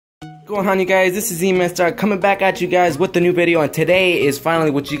Going on, you guys? This is EMStar coming back at you guys with the new video, and today is finally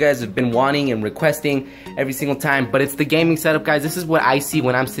what you guys have been wanting and requesting every single time. But it's the gaming setup, guys. This is what I see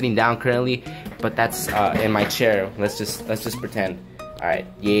when I'm sitting down currently, but that's in my chair. Let's just pretend. All right,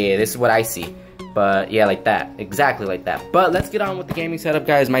 yeah, this is what I see. But yeah, like that, exactly like that. But let's get on with the gaming setup,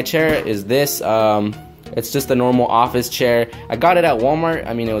 guys. My chair is this. It's just a normal office chair. I got it at Walmart.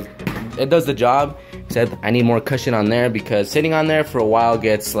 I mean, it does the job. Except I need more cushion on there because sitting on there for a while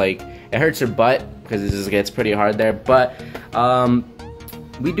gets like, it hurts your butt because it just gets pretty hard there. But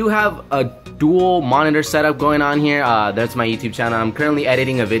we do have a dual monitor setup going on here. That's my YouTube channel. I'm currently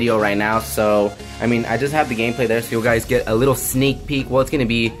editing a video right now, so I mean, I just have the gameplay there so you guys get a little sneak peek. Well,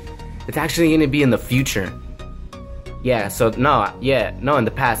 it's actually gonna be in the future. Yeah, so no, in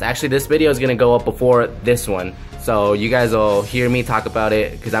the past. Actually, this video is gonna go up before this one. So you guys will hear me talk about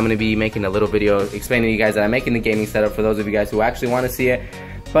it because I'm gonna be making a little video explaining to you guys that I'm making the gaming setup for those of you guys who actually want to see it.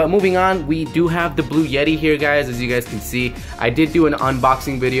 But moving on, we do have the Blue Yeti here, guys. As you guys can see, I did do an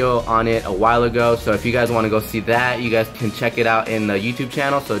unboxing video on it a while ago, so if you guys want to go see that, you guys can check it out in the YouTube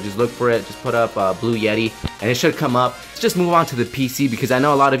channel. So just look for it, just put up Blue Yeti and it should come up. Let's just move on to the PC because I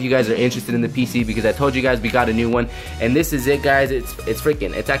know a lot of you guys are interested in the PC because I told you guys we got a new one, and this is it, guys.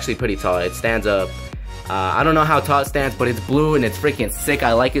 It's actually pretty tall. It stands up. I don't know how tall it stands, but it's blue and it's freaking sick.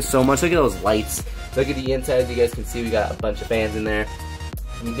 I like it so much. Look at those lights. Look at the inside. As you guys can see, we got a bunch of fans in there.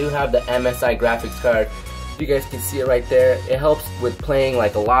 We do have the MSI graphics card. You guys can see it right there. It helps with playing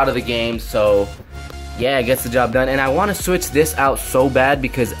like a lot of the games, so yeah, it gets the job done. And I want to switch this out so bad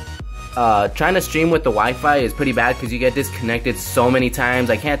because trying to stream with the Wi-Fi is pretty bad because you get disconnected so many times.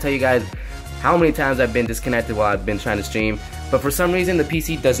 I can't tell you guys how many times I've been disconnected while I've been trying to stream. But for some reason, the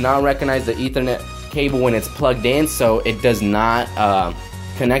PC does not recognize the Ethernet cable when it's plugged in, so it does not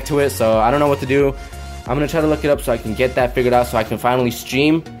connect to it. So I don't know what to do. I'm gonna try to look it up so I can get that figured out so I can finally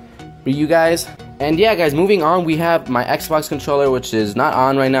stream for you guys. And yeah, guys, moving on, we have my Xbox controller, which is not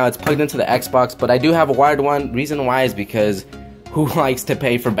on right now. It's plugged into the Xbox, but I do have a wired one. Reason why is because who likes to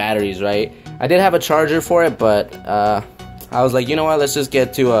pay for batteries, right? I did have a charger for it, but I was like, you know what, let's just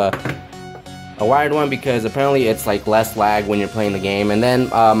get to a wired one because apparently it's like less lag when you're playing the game. And then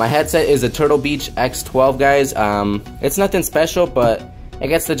my headset is a Turtle Beach X12, guys. It's nothing special, but it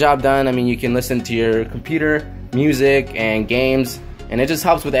gets the job done. I mean, you can listen to your computer, music, and games, and it just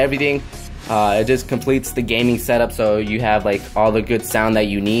helps with everything. It just completes the gaming setup, so you have like all the good sound that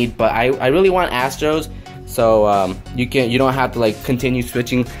you need. But I really want Astros, so you don't have to like continue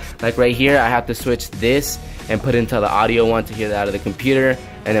switching. Like right here, I have to switch this and put it into the audio one to hear that out of the computer,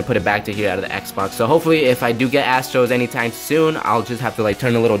 and then put it back to hear out of the Xbox. So hopefully, if I do get Astros anytime soon, I'll just have to like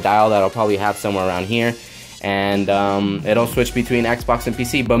turn a little dial that I'll probably have somewhere around here, and it'll switch between Xbox and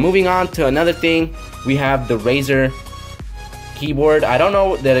PC. But moving on to another thing, we have the Razer keyboard. I don't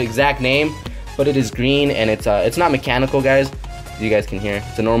know the exact name, but it is green and it's not mechanical, guys. As you guys can hear,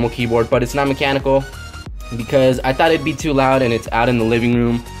 it's a normal keyboard, but it's not mechanical because I thought it'd be too loud, and it's out in the living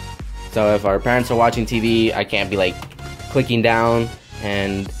room. So if our parents are watching TV, I can't be like clicking down.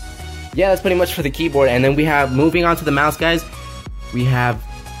 And yeah, that's pretty much for the keyboard. And then we have, moving on to the mouse, guys, we have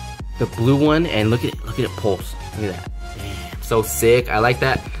the blue one, and look at it pulse. Look at that. Damn, so sick. I like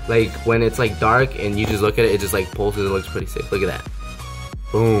that. Like when it's like dark and you just look at it, it just like pulses. It looks pretty sick. Look at that.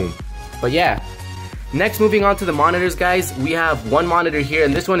 Boom. But yeah, next, moving on to the monitors, guys, we have one monitor here,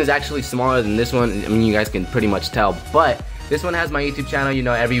 and this one is actually smaller than this one. I mean, you guys can pretty much tell, but this one has my YouTube channel. You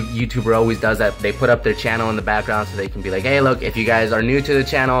know, every YouTuber always does that. They put up their channel in the background so they can be like, hey, look, if you guys are new to the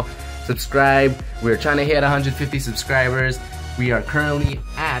channel, subscribe. We're trying to hit 150 subscribers. We are currently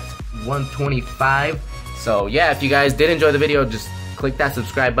at 125. So yeah, if you guys did enjoy the video, just click that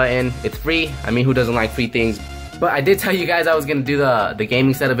subscribe button. It's free. I mean, who doesn't like free things? But I did tell you guys I was gonna do the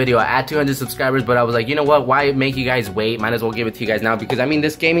gaming setup video at 200 subscribers, but I was like, you know what, why make you guys wait? Might as well give it to you guys now, because I mean,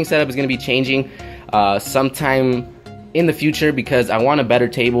 this gaming setup is gonna be changing sometime in the future because I want a better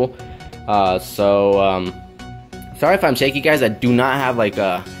table. Sorry if I'm shaky, guys. I do not have like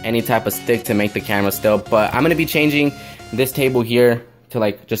any type of stick to make the camera still, but I'm gonna be changing this table here to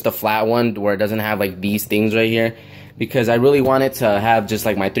like just a flat one where it doesn't have like these things right here, because I really want it to have just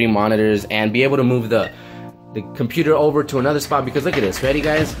like my 3 monitors and be able to move the computer over to another spot. Because look at this. Ready,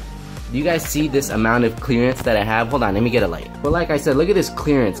 guys? Do you guys see this amount of clearance that I have? Hold on, let me get a light. But like I said, look at this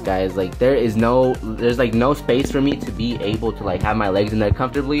clearance, guys. Like there's like no space for me to be able to like have my legs in there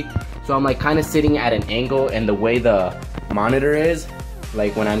comfortably. So I'm like kind of sitting at an angle, and the way the monitor is,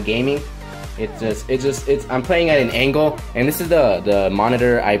 like when I'm gaming, I'm playing at an angle, and this is the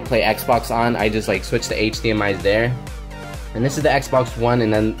monitor I play Xbox on. I just like switch the HDMI's there. And this is the Xbox One,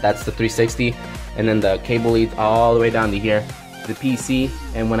 and then that's the 360, and then the cable leads all the way down to here. the PC,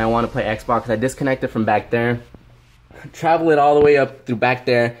 and when I want to play Xbox, I disconnect it from back there, travel it all the way up through back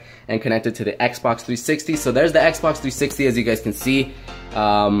there, and connect it to the Xbox 360. So there's the Xbox 360, as you guys can see.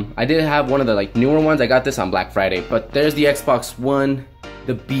 I did have one of the like newer ones. I got this on Black Friday, but there's the Xbox One,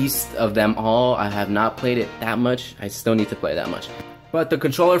 the beast of them all. I have not played it that much. I still need to play that much. But the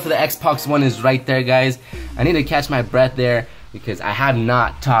controller for the Xbox One is right there, guys. I need to catch my breath there because I have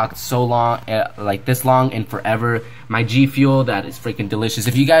not talked so long, like this long in forever. My G Fuel, that is freaking delicious.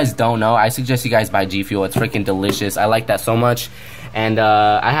 If you guys don't know, I suggest you guys buy G Fuel. It's freaking delicious. I like that so much. And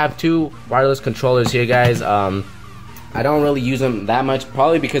I have two wireless controllers here, guys. I don't really use them that much,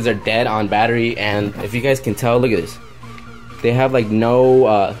 probably because they're dead on battery. And if you guys can tell, look at this. They have like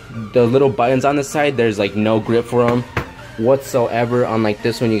no, the little buttons on the side, there's like no grip for them whatsoever. Unlike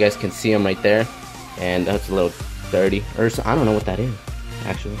this one, you guys can see them right there. And that's a little dirty, or so, I don't know what that is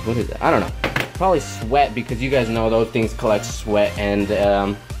actually. What is that? I don't know. Probably sweat, because you guys know those things collect sweat.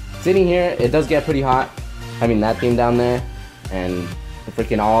 And sitting here, it does get pretty hot having that thing down there, and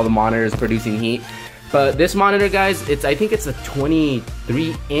freaking all the monitors producing heat. But this monitor, guys, I think it's a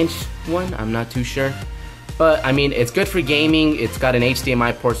 23-inch one. I'm not too sure, but I mean, it's good for gaming. It's got an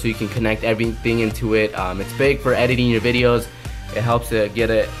HDMI port, so you can connect everything into it. It's big for editing your videos. It helps to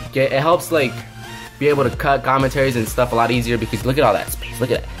it helps like be able to cut commentaries and stuff a lot easier, because look at all that space.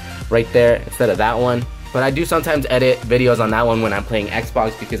 Look at that right there instead of that one. But I do sometimes edit videos on that one when I'm playing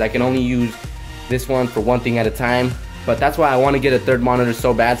Xbox, because I can only use this one for one thing at a time. But that's why I want to get a third monitor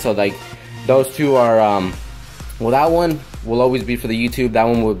so bad. So like those two are well, that one will always be for the YouTube. That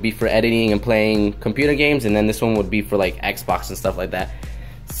one would be for editing and playing computer games, and then this one would be for like Xbox and stuff like that.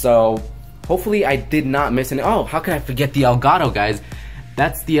 So hopefully I did not miss any. Oh, how could I forget the Elgato, guys?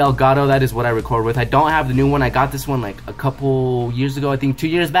 That's the Elgato. That is what I record with. I don't have the new one. I got this one like a couple years ago, I think 2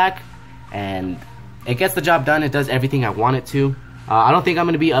 years back, and it gets the job done. It does everything I want it to. I don't think I'm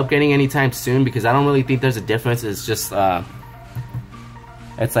going to be upgrading anytime soon, because I don't really think there's a difference. It's just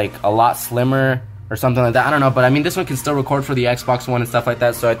it's like a lot slimmer or something like that. I don't know, but I mean, this one can still record for the Xbox One and stuff like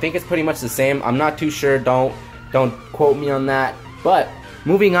that, so I think it's pretty much the same. I'm not too sure. Don't quote me on that. But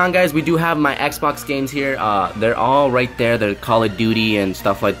moving on, guys, we do have my Xbox games here. They're all right there. They're Call of Duty and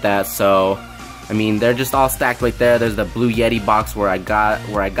stuff like that. So I mean, they're just all stacked right there. There's the Blue Yeti box where I got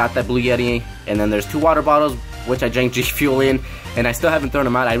that Blue Yeti, and then there's 2 water bottles which I drank G Fuel in, and I still haven't thrown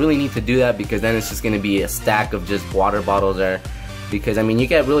them out. I really need to do that, because then it's just gonna be a stack of just water bottles there. Because I mean, you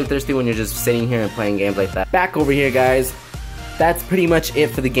get really thirsty when you're just sitting here and playing games like that. Back over here, guys, that's pretty much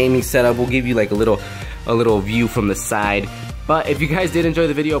it for the gaming setup. We'll give you like a little view from the side. But if you guys did enjoy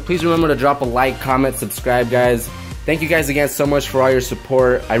the video, please remember to drop a like, comment, subscribe, guys. Thank you guys again so much for all your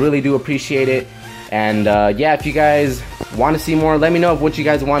support. I really do appreciate it. And yeah, if you guys want to see more, let me know what you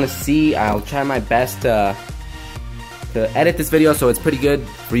guys want to see. I'll try my best to edit this video so it's pretty good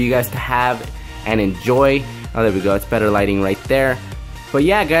for you guys to have and enjoy. Oh, there we go. It's better lighting right there. But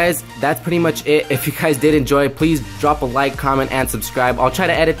yeah, guys, that's pretty much it. If you guys did enjoy, please drop a like, comment, and subscribe. I'll try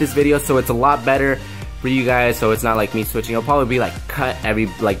to edit this video so it's a lot better for you guys, so it's not like me switching. It'll probably be like cut every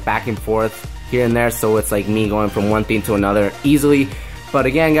like back and forth here and there, so it's like me going from one thing to another easily. But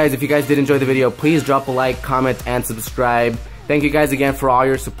again, guys, if you guys did enjoy the video, please drop a like, comment, and subscribe. Thank you guys again for all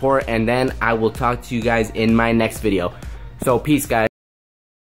your support, and then I will talk to you guys in my next video. So peace, guys.